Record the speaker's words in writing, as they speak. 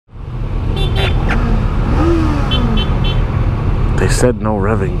They said no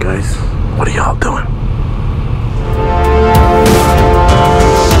revving, guys. What are y'all doing?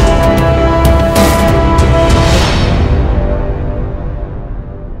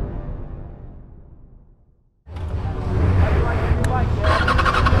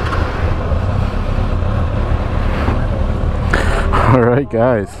 Alright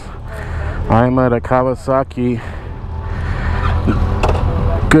guys, I'm at a Kawasaki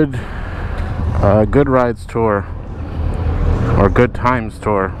Good Rides tour, or Good Times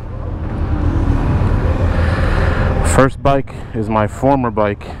tour. First bike is my former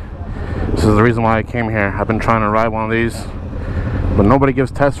bike. This is the reason why I came here. I've been trying to ride one of these, but nobody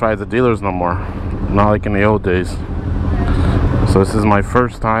gives test rides at dealers no more, not like in the old days. So this is my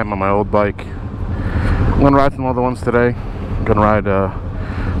first time on my old bike. I'm gonna ride some other ones today. I'm gonna ride a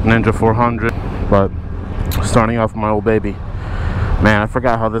Ninja 400, but starting off with my old baby. Man, I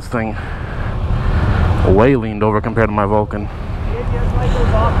forgot how this thing way leaned over compared to my Vulcan.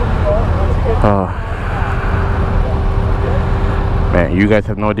 Man, you guys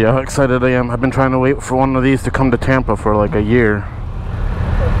have no idea how excited I am. I've been trying to wait for one of these to come to Tampa for like a year.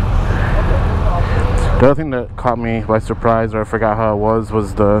 The other thing that caught me by surprise, or I forgot how it was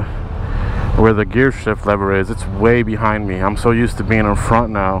where the gear shift lever is. It's way behind me. I'm so used to being in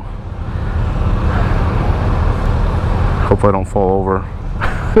front now. Hope I don't fall over.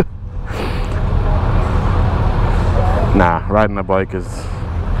 Nah, riding a bike is...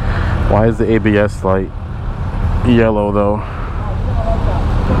 Why is the ABS light yellow though?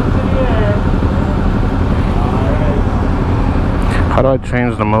 How do I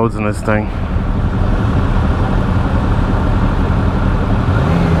change the modes in this thing?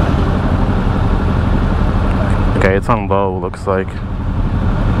 Okay, it's on low, looks like.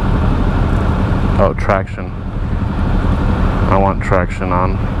 Oh, traction. I want traction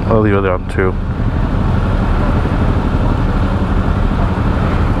on. I'll leave it on 2.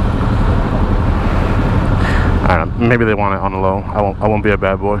 I don't know, maybe they want it on low. I won't be a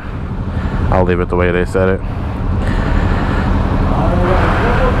bad boy. I'll leave it the way they said it.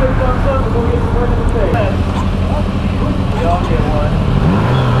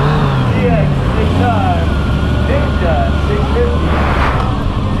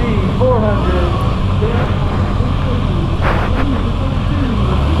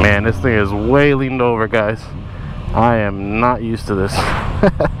 Man, this thing is way leaned over, guys. I am not used to this.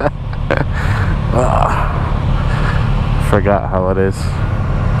 Forgot how it is.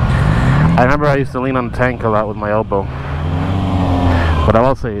 I remember I used to lean on the tank a lot with my elbow, but I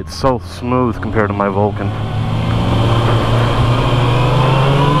will say it's so smooth compared to my Vulcan.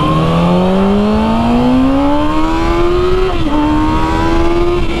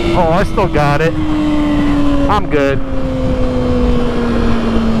 Oh, I still got it. I'm good.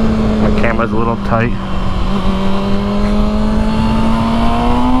 My camera's a little tight.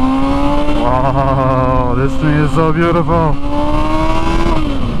 Oh, this thing is so beautiful.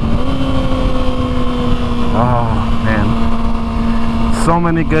 Oh, man. So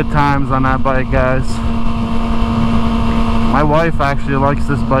many good times on that bike, guys. My wife actually likes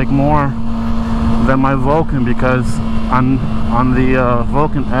this bike more than my Vulcan because on the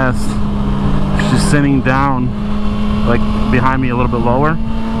Vulcan S, she's sitting down like behind me a little bit lower,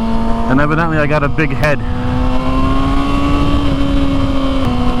 and evidently I got a big head.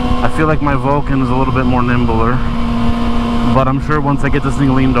 I feel like my Vulcan is a little bit more nimbler, but I'm sure once I get this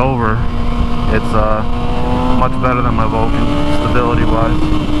thing leaned over, it's much better than my Vulcan, stability wise.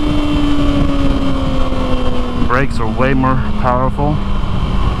 Brakes are way more powerful.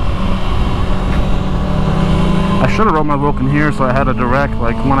 I should have rode my Vulcan here so I had a direct,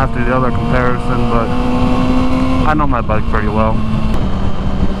 like one after the other comparison, but I know my bike pretty well.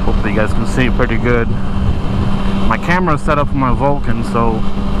 Hopefully you guys can see it pretty good. My camera is set up for my Vulcan, so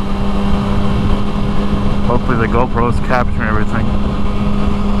hopefully the GoPro is capturing everything.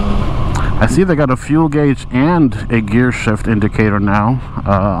 I see they got a fuel gauge and a gear shift indicator now.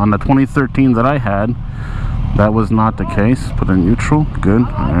 On the 2013 that I had, that was not the case. Put in neutral, good,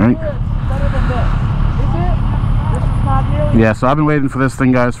 alright. Yeah, so I've been waiting for this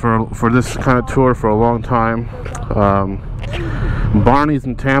thing, guys, for this kind of tour for a long time. Barney's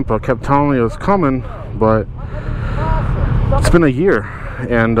in Tampa kept telling me it was coming, but it's been a year,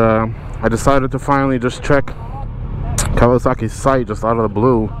 and I decided to finally just check Kawasaki's site just out of the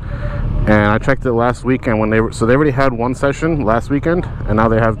blue, and I checked it last weekend when they already had one session last weekend, and now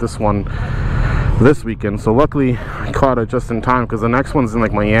they have this one this weekend. So luckily I caught it just in time, because the next one's in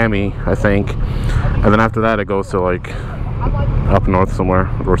like Miami, I think, and then after that it goes to like up north somewhere,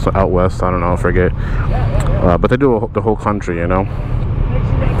 or out west, I don't know, I forget. But they do the whole country, you know.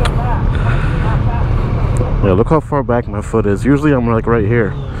 Yeah, look how far back my foot is. Usually I'm like right here.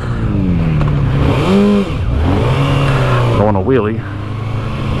 Don't want to wheelie.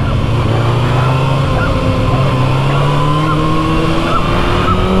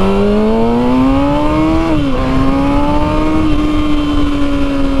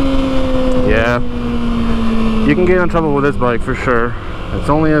 Yeah, you can get in trouble with this bike for sure. It's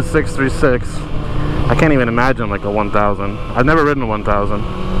only a 636. I can't even imagine like a 1000. I've never ridden a 1000.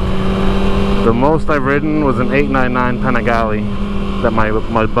 The most I've ridden was an 899 Panigale that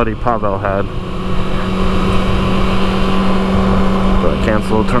my buddy Pavel had. But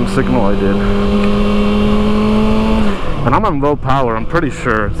cancel turn signal, I did. And I'm on low power, I'm pretty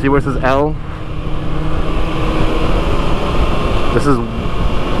sure. See where it says L? This is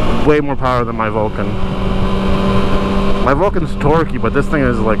way more power than my Vulcan. My Vulcan's torquey, but this thing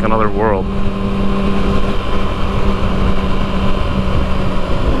is like another world.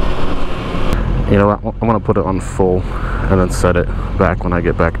 You know what, I'm gonna put it on full and then set it back when I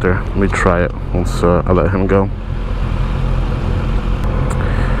get back there. Let me try it once I let him go.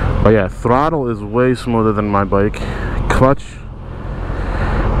 But yeah, throttle is way smoother than my bike. Clutch,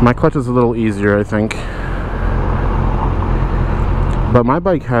 my clutch is a little easier, I think. But my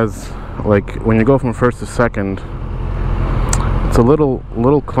bike has, like, when you go from first to second, it's a little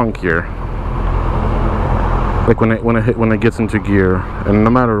clunkier. Like when it gets into gear, and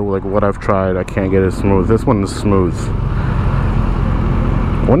no matter like what I've tried, I can't get it smooth. This one is smooth.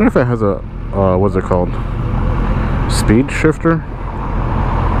 I wonder if it has a what's it called? Speed shifter?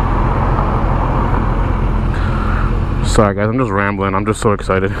 Sorry guys, I'm just rambling. I'm just so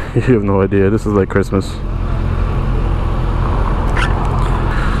excited. You have no idea. This is like Christmas.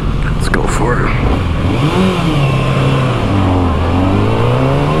 Let's go for it.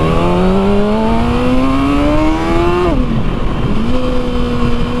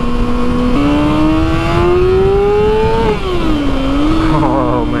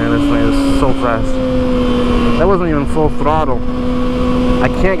 That wasn't even full throttle. I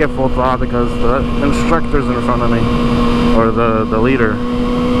can't get full throttle because the instructor's in front of me, or the leader.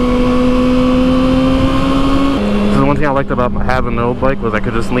 This is one thing I liked about having the old bike, was I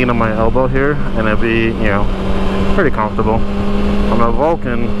could just lean on my elbow here and it'd be, you know, pretty comfortable. On a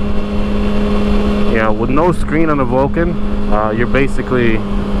Vulcan, you know, with no screen on the Vulcan, you're basically,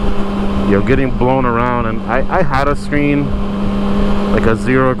 you know, getting blown around. And I had a screen, like a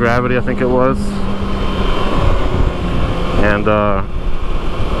zero gravity, I think it was, and the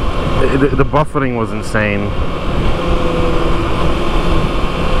buffeting was insane.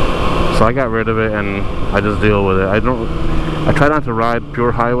 So I got rid of it and I just deal with it. I try not to ride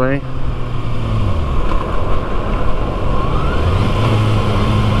pure highway.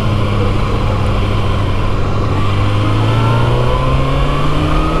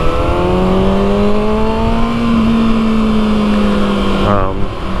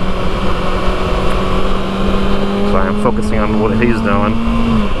 Focusing on what he's doing.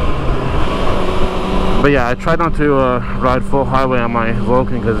 But yeah, I try not to ride full highway on my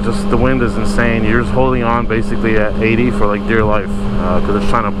Vulcan because just the wind is insane. You're just holding on basically at 80 for like dear life because it's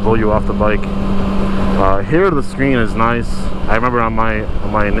trying to blow you off the bike. Here the screen is nice. I remember on my you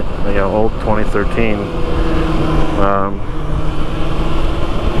know, old 2013,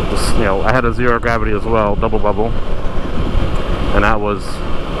 you know, I had a zero gravity as well, double bubble, and that was,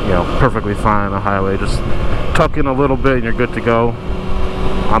 you know, perfectly fine on the highway. Just tuck in a little bit and you're good to go.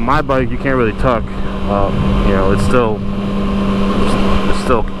 On my bike you can't really tuck. You know, it still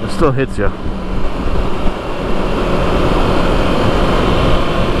hits you.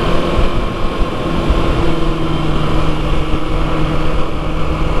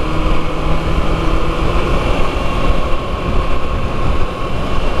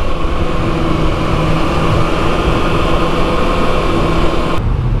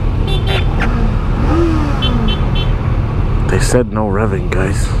 Said no revving,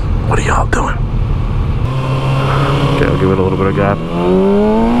 guys. What are y'all doing? Okay, I'll give it a little bit of gap.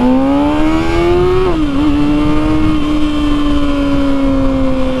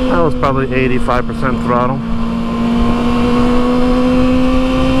 That was probably 85% throttle.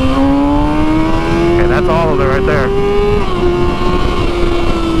 Okay, that's all of it right there.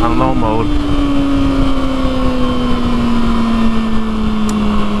 On low mode.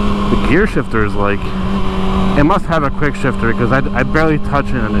 The gear shifter is like, it must have a quick shifter because I barely touch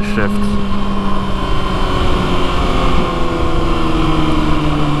it and it shifts.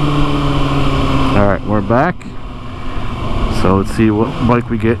 Alright, we're back. So let's see what bike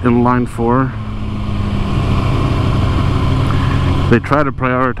we get in line for. They try to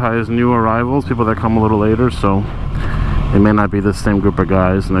prioritize new arrivals, people that come a little later, so it may not be the same group of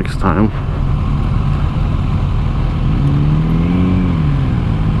guys next time.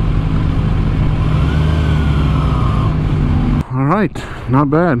 right, not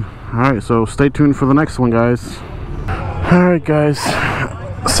bad. All right, so stay tuned for the next one, guys. All right, guys,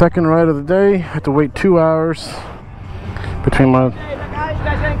 second ride of the day. Had to wait 2 hours between my... Hey, guys, you guys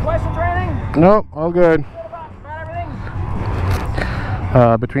got any questions or anything? Nope, all good. About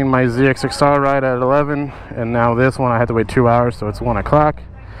everything? Between my ZX6R ride at 11 and now this one, I had to wait 2 hours, so it's 1 o'clock.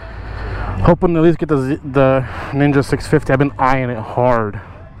 Hoping to at least get the Ninja 650. I've been eyeing it hard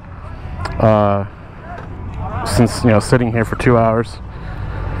since, you know, sitting here for 2 hours.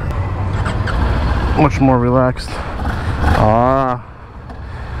 Much more relaxed.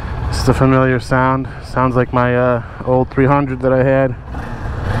 This is a familiar sound. Sounds like my old 300 that I had.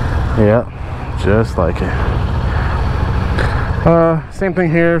 Yeah, just like it. Same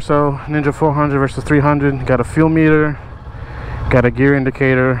thing here. So Ninja 400 versus 300. Got a fuel meter. Got a gear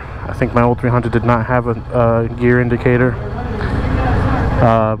indicator. I think my old 300 did not have a gear indicator.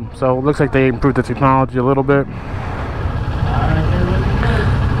 So it looks like they improved the technology a little bit.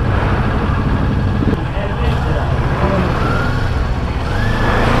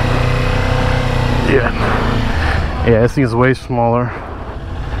 Yeah, this thing is way smaller.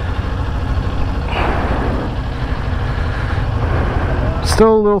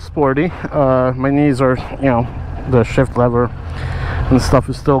 Still a little sporty. My knees are, you know, the shift lever and stuff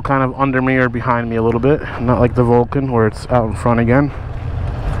is still kind of under me or behind me a little bit. Not like the Vulcan where it's out in front again.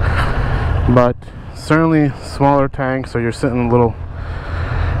 But certainly smaller tank, so you're sitting a little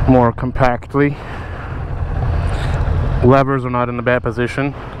more compactly. Levers are not in a bad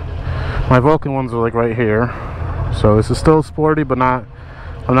position. My Vulcan ones are like right here. So this is still sporty, but I'm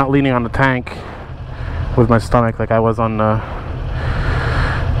not leaning on the tank with my stomach like I was on the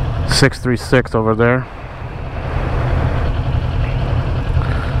 636 over there.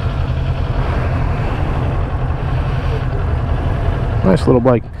 Nice little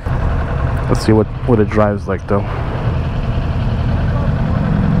bike. Let's see what it drives like though.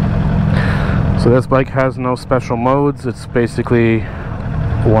 So this bike has no special modes. It's basically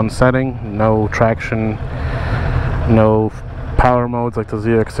one setting, no traction, no power modes like the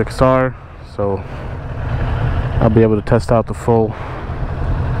ZX6R. So I'll be able to test out the full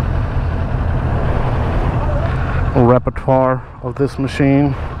repertoire of this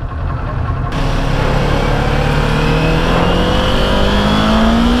machine.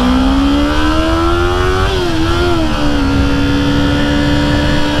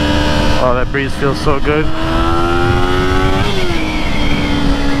 Oh, that breeze feels so good.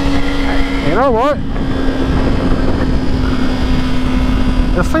 You know what?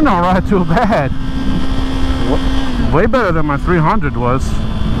 This thing don't ride too bad. Way better than my 300 was.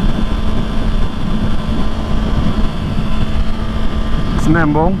 It's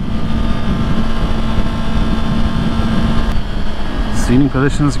nimble. Seating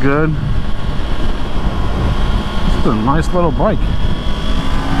position's good. This is a nice little bike.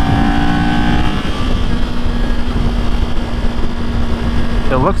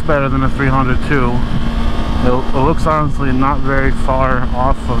 It looks better than the 300 too. It looks honestly not very far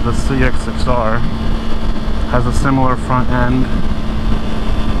off of the CX6R. Has a similar front end.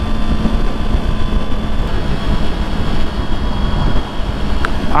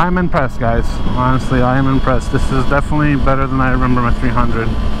 I'm impressed, guys. Honestly, I am impressed. This is definitely better than I remember my 300.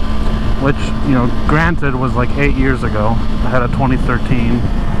 Which, you know, granted was like 8 years ago. I had a 2013.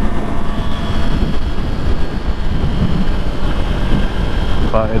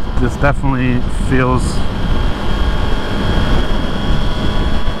 But this definitely feels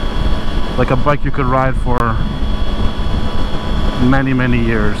like a bike you could ride for many, many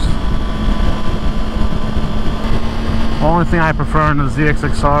years. The only thing I prefer in the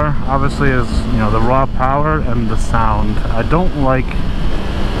ZX6R obviously is, you know, the raw power and the sound. I don't like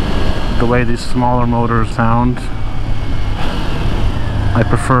the way these smaller motors sound. I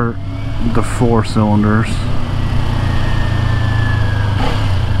prefer the 4 cylinders.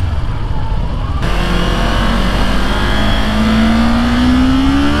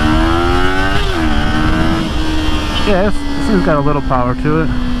 Yeah, this thing's got a little power to it.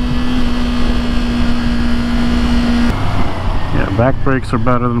 Yeah, back brakes are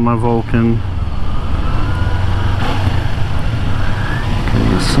better than my Vulcan. Give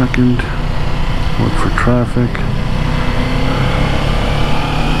me a second. Look for traffic.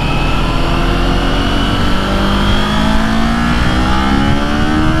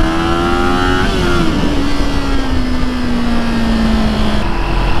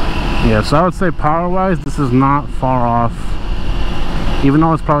 Yeah, so I would say power-wise, this is not far off. Even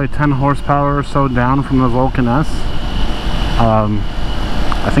though it's probably 10 horsepower or so down from the Vulcan S.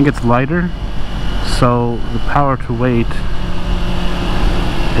 I think it's lighter, so the power to weight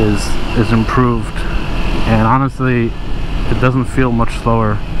is improved. And honestly, it doesn't feel much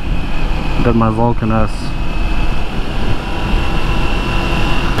slower than my Vulcan S.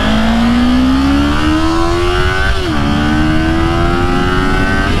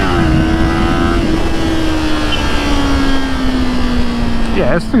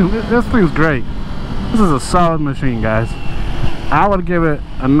 Yeah, this thing's great. This is a solid machine, guys. I would give it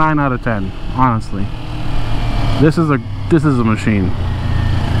a 9 out of 10, honestly. This is a machine.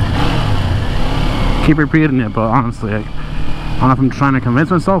 Keep repeating it, but honestly, I don't know if I'm trying to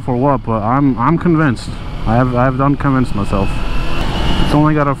convince myself or what, but I'm convinced. I've done convinced myself. It's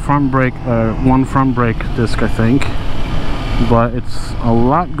only got a front brake, one front brake disc, I think, but it's a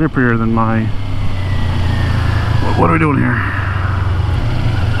lot grippier than my. What are we doing here?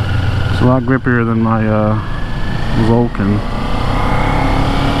 It's a lot grippier than my Vulcan.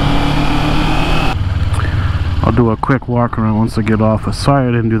 I'll do a quick walk around once I get off. Sorry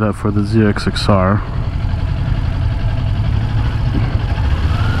I didn't do that for the ZX6R.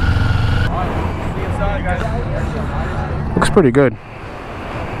 Looks pretty good.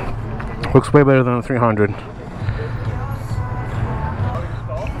 Looks way better than the 300.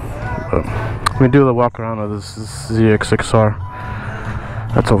 Let me do the walk around of this ZX6R.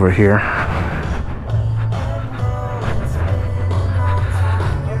 That's over here.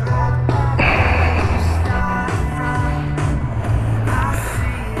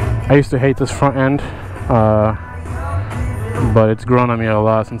 I used to hate this front end, but it's grown on me a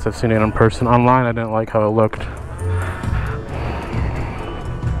lot since I've seen it in person. Online, I didn't like how it looked.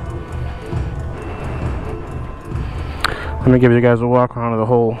 Let me give you guys a walk around of the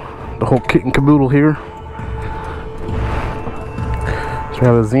whole kit and caboodle here. So we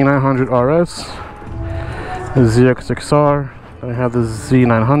have the Z900 RS, the ZX6R, then we have the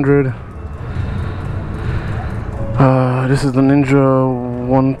Z900. This is the Ninja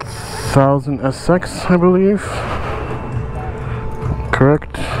 1000 SX, I believe.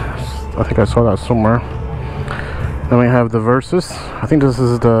 Correct? I think I saw that somewhere. Then we have the Versus. I think this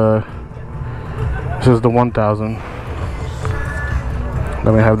is the 1000.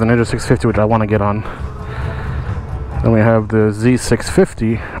 Then we have the Ninja 650, which I want to get on. Then we have the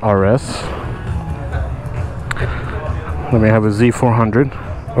Z650 RS. Then we have a Z400,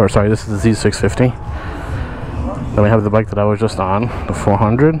 or sorry, this is the Z650. Then we have the bike that I was just on, the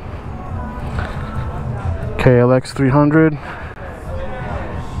 400. KLX 300.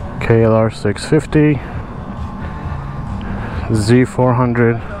 KLR 650.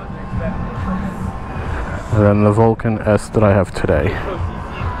 Z400. And then the Vulcan S that I have today.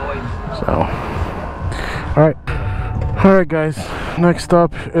 So, alright guys, next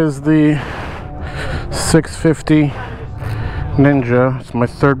up is the 650 Ninja. It's my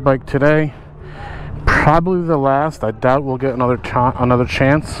third bike today, probably the last. I doubt we'll get another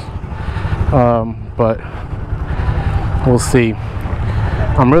chance, but we'll see.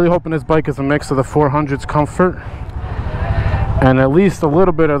 I'm really hoping this bike is a mix of the 400's comfort and at least a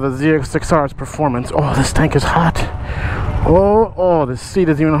little bit of the ZX6R's performance. Oh, this tank is hot. Oh, this seat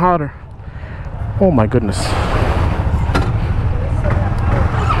is even hotter. Oh my goodness.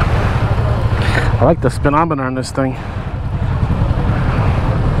 I like the speedometer on this thing.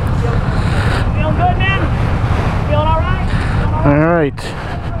 Feeling good, man? Feeling all right? All right.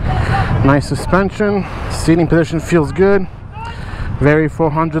 Nice suspension. Seating position feels good. Very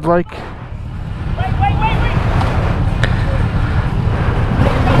 400-like. Wait.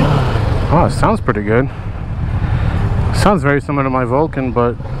 Oh, it sounds pretty good. Sounds very similar to my Vulcan,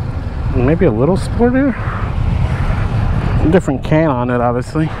 but maybe a little sportier. Different can on it,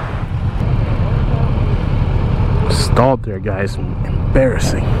 obviously. Stalled there, guys.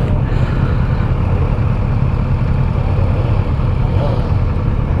 Embarrassing.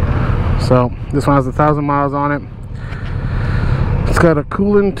 So this one has 1,000 miles on it. It's got a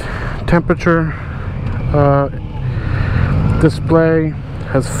coolant temperature display,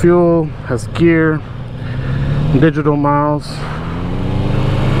 has fuel, has gear, digital miles.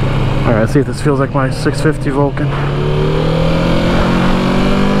 Alright, let's see if this feels like my 650 Vulcan.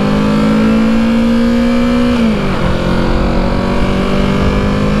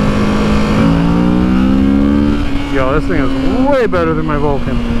 Yo, this thing is way better than my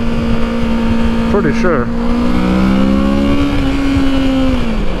Vulcan. Pretty sure.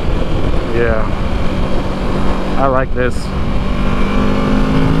 Yeah, I like this.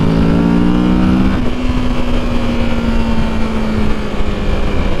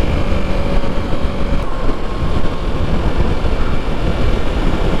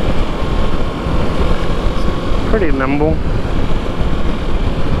 Pretty nimble.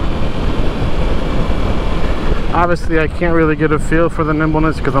 Obviously I can't really get a feel for the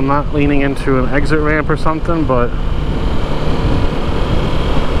nimbleness because I'm not leaning into an exit ramp or something, but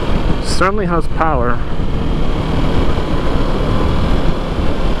certainly has power.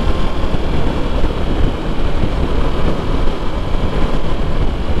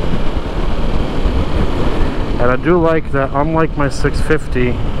 And I do like that, unlike my 650,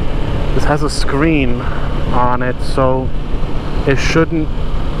 this has a screen on it, so it shouldn't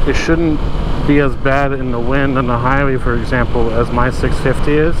be as bad in the wind on the highway, for example, as my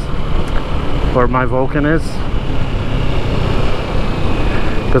 650 is, or my Vulcan is.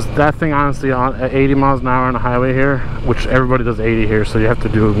 Because that thing, honestly, at 80 miles an hour on the highway here, which everybody does 80 here, so you have to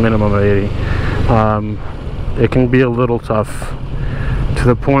do a minimum of 80, it can be a little tough, to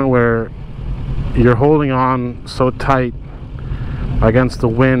the point where you're holding on so tight against the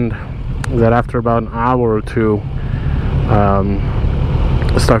wind that after about an hour or two,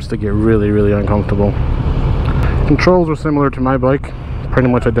 it starts to get really, really uncomfortable. Controls are similar to my bike, pretty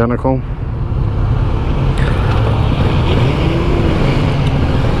much identical.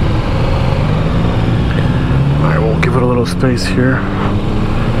 Alright, we'll give it a little space here.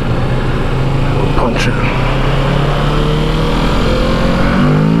 We'll punch it.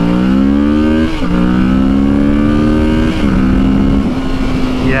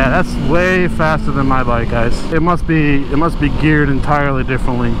 Yeah, that's way faster than my bike, guys. It must be geared entirely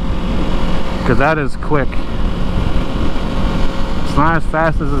differently, because that is quick. It's not as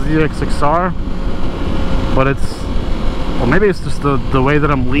fast as the ZX6R, but or maybe it's just the way that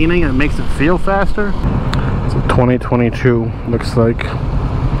I'm leaning, it makes it feel faster. It's a 2022, looks like.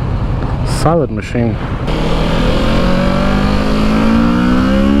 Solid machine.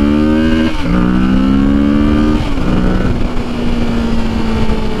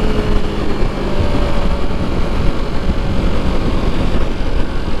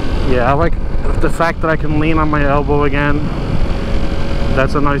 Yeah, I like the fact that I can lean on my elbow again.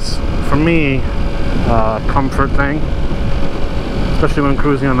 That's a nice, for me, comfort thing, especially when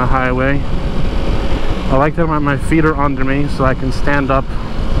cruising on the highway. I like that my feet are under me, so I can stand up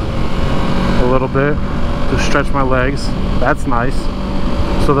a little bit to stretch my legs. That's nice.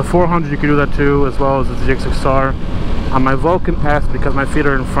 So the 400, you can do that too, as well as the ZX6R. On my Vulcan S, because my feet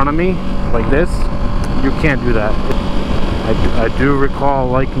are in front of me, like this, you can't do that. I do recall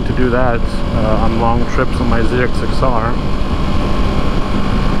liking to do that on long trips on my ZX6R.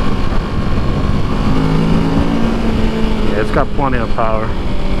 Yeah, it's got plenty of power.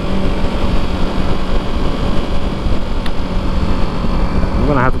 I'm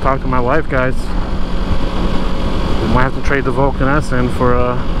gonna have to talk to my wife, guys. We might have to trade the Vulcan S in for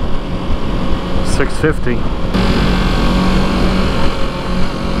a 650.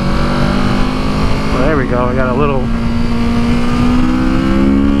 Well, there we go. I got a little.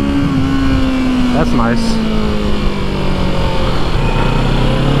 That's nice.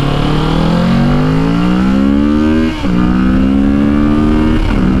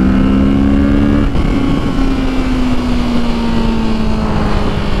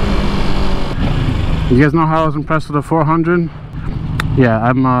 You guys know how I was impressed with the 400? Yeah,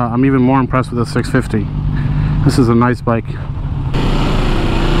 I'm even more impressed with the 650. This is a nice bike.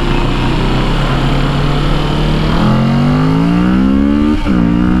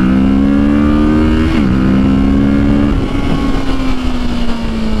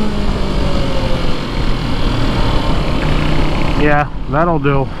 Yeah, that'll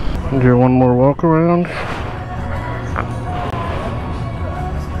do. Do one more walk around.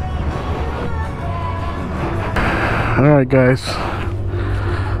 Alright guys,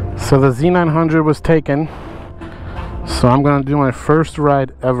 so the Z900 was taken, so I'm gonna do my first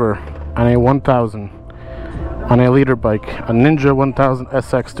ride ever on a 1000 on a leader bike, a Ninja 1000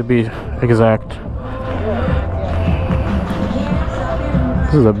 SX to be exact.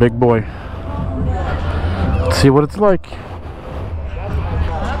 This is a big boy. Let's see what it's like.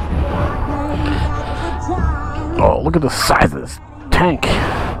 Oh, look at the size of this tank.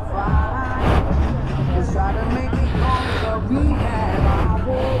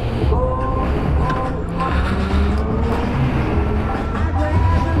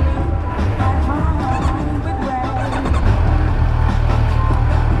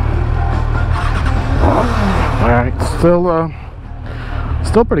 Alright,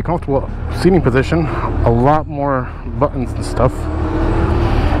 still pretty comfortable seating position. A lot more buttons and stuff.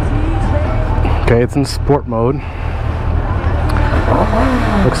 Okay, it's in sport mode.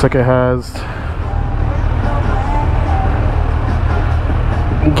 Looks like it has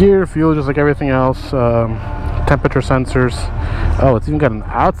gear, fuel, just like everything else. Temperature sensors. Oh, it's even got an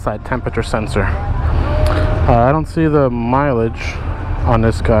outside temperature sensor. I don't see the mileage on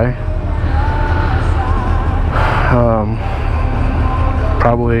this guy.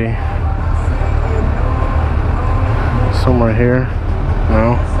 Probably somewhere here.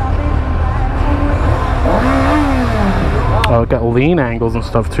 No. Oh, it got lean angles and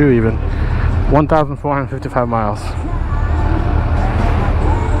stuff too even. 1,455 miles.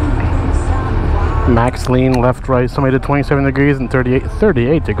 Max lean, left, right. Somebody did 27 degrees and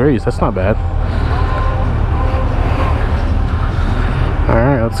 38 degrees. That's not bad.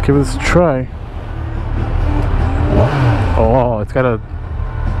 Alright, let's give this a try. Oh, it's got a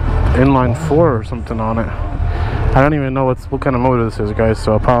inline 4 or something on it. I don't even know what kind of motor this is, guys,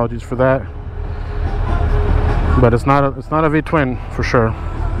 so apologies for that. But it's not a V-twin for sure.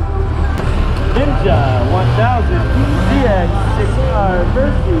 Ninja 1000 DX 6R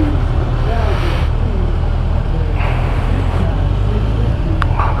Mercy.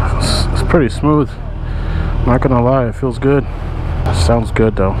 It's pretty smooth. Not gonna lie, it feels good. Sounds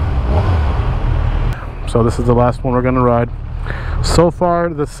good though. So this is the last one we're gonna ride. So far,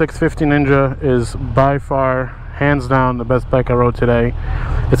 the 650 Ninja is by far, hands down, the best bike I rode today.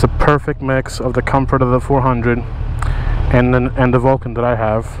 It's a perfect mix of the comfort of the 400 and the Vulcan that I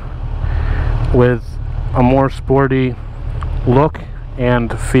have, with a more sporty look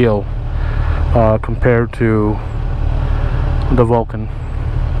and feel compared to the Vulcan.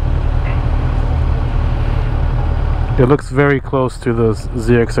 It looks very close to the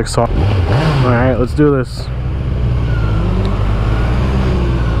ZX6R. Alright, let's do this.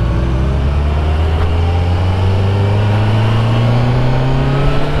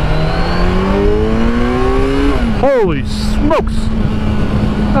 Holy smokes!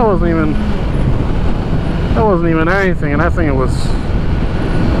 That wasn't even anything, and I think it was...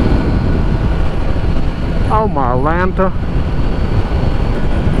 Oh my Lanta.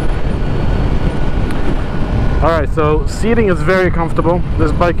 Alright, so seating is very comfortable.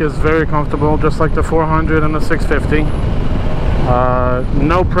 This bike is very comfortable, just like the 400 and the 650.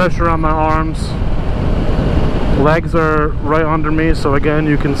 No pressure on my arms. Legs are right under me, so again,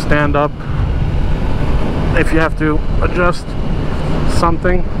 you can stand up if you have to adjust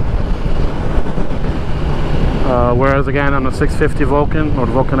something. Whereas again, on the 650 Vulcan or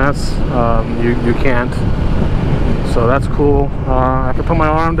the Vulcan S, you can't. So that's cool. I can put my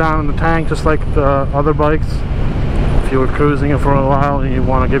arm down in the tank just like the other bikes. If you were cruising it for a while and you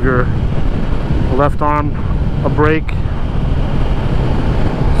want to give your left arm a break,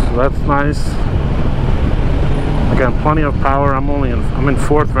 so that's nice. Again, plenty of power. I'm in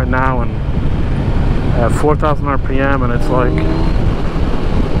fourth right now and at 4,000 RPM, and it's like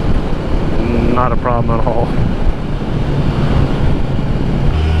not a problem at all.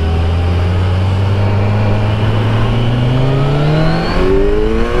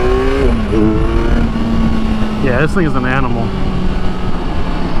 Yeah, this thing is an animal.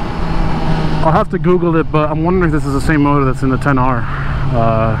 I'll have to Google it, but I'm wondering if this is the same motor that's in the 10R.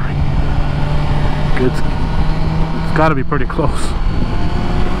 It's got to be pretty close.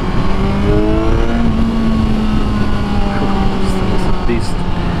 This thing is a beast.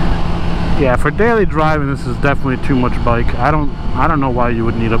 Yeah, for daily driving, this is definitely too much bike. I don't know why you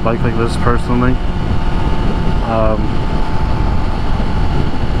would need a bike like this personally.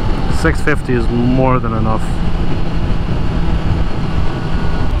 650 is more than enough.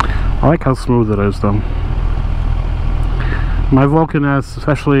 I like how smooth it is though. My Vulcan S,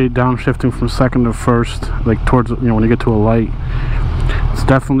 especially downshifting from second to first, like towards, when you get to a light, it's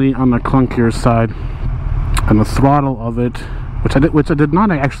definitely on the clunkier side. And the throttle of it, which I did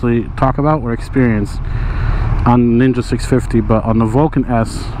not actually talk about or experience on Ninja 650, but on the Vulcan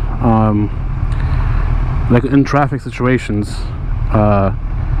S, like in traffic situations,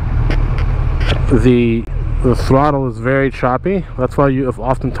 the throttle is very choppy. That's why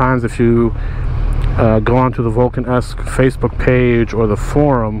oftentimes if you go onto the Vulcan S Facebook page or the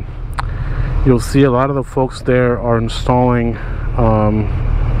forum, you'll see a lot of the folks there are installing,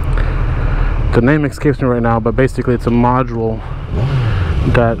 the name escapes me right now, but basically it's a module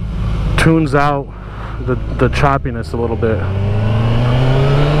that tunes out the choppiness a little bit.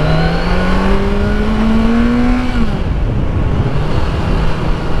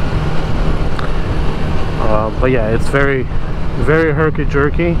 But yeah, it's very, very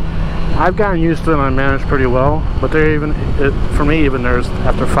herky-jerky. I've gotten used to it and I manage pretty well. But for me, there's,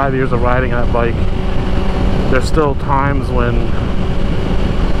 after 5 years of riding that bike, there's still times when,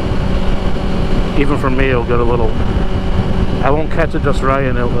 even for me, it'll get a little, I won't catch it just right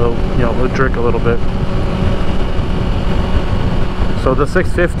and it'll jerk a little bit. So the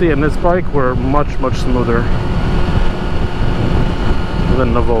 650 and this bike were much, much smoother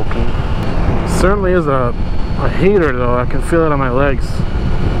than the Vulcan. Certainly is a heater though. I can feel it on my legs.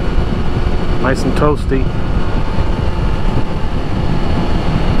 Nice and toasty.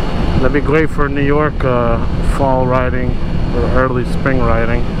 That'd be great for New York fall riding or early spring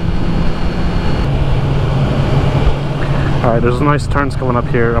riding. Alright, there's nice turns coming up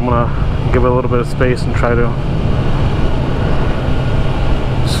here. I'm gonna give it a little bit of space and try to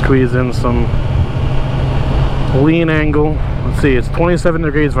squeeze in some lean angle. Let's see, it's 27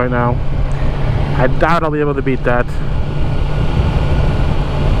 degrees right now. I doubt I'll be able to beat that.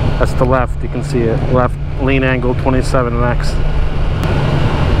 That's the left, you can see it. Left lean angle, 27 max.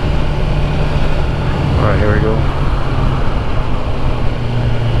 Alright, here we go.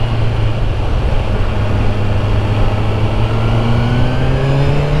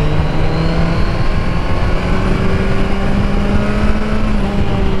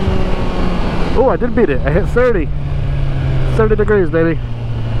 Oh, I did beat it. I hit 30. 30 degrees, baby.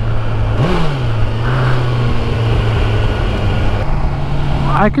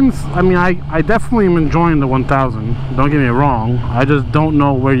 I definitely am enjoying the 1000. Don't get me wrong. I just don't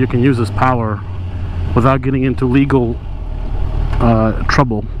know where you can use this power without getting into legal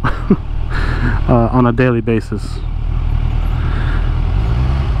trouble on a daily basis.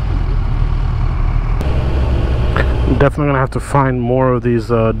 I'm definitely gonna have to find more of these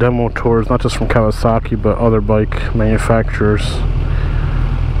demo tours, not just from Kawasaki but other bike manufacturers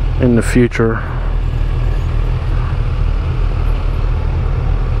in the future.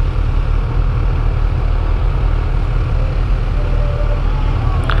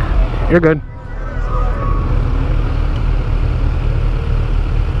 You're good.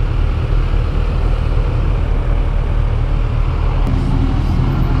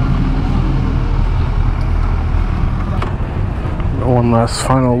 One last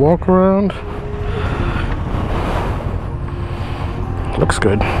final walk around. Looks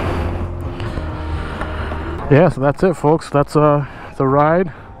good. Yeah, so that's it, folks. That's the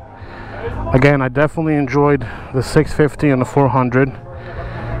ride. Again, I definitely enjoyed the 650 and the 400.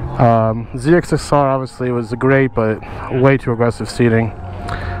 ZXSR obviously was great, but way too aggressive seating.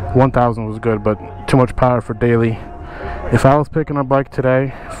 1000 was good, but too much power for daily. If I was picking a bike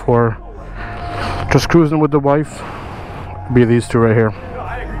today for just cruising with the wife, be these two right here.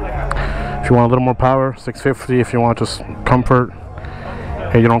 If you want a little more power, 650. If you want just comfort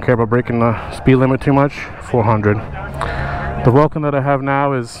and you don't care about breaking the speed limit too much, 400. The Vulcan that I have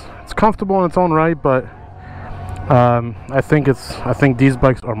now it's comfortable in its own right, but I think these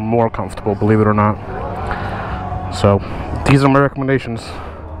bikes are more comfortable, believe it or not. So these are my recommendations.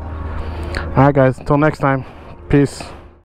 Alright guys, until next time, peace.